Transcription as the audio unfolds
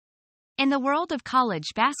In the world of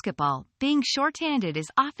college basketball, being shorthanded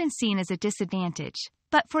is often seen as a disadvantage.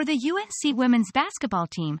 But for the UNC women's basketball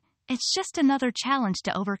team, it's just another challenge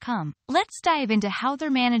to overcome. Let's dive into how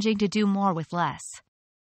they're managing to do more with less.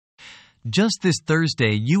 Just this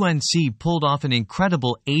Thursday, UNC pulled off an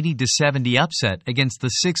incredible 80-70 upset against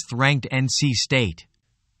the 6th-ranked NC State.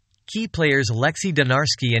 Key players Lexi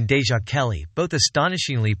Donarski and Deja Kelly both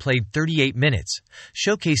astonishingly played 38 minutes,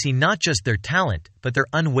 showcasing not just their talent, but their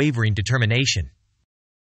unwavering determination.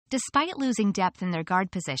 Despite losing depth in their guard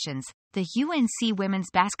positions, the UNC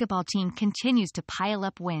women's basketball team continues to pile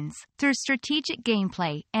up wins. Through strategic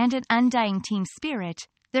gameplay and an undying team spirit,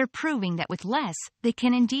 they're proving that with less, they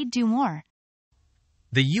can indeed do more.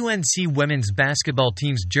 The UNC women's basketball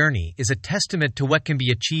team's journey is a testament to what can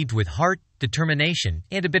be achieved with heart, determination,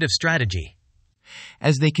 and a bit of strategy.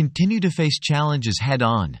 As they continue to face challenges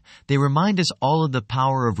head-on, they remind us all of the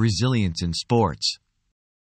power of resilience in sports.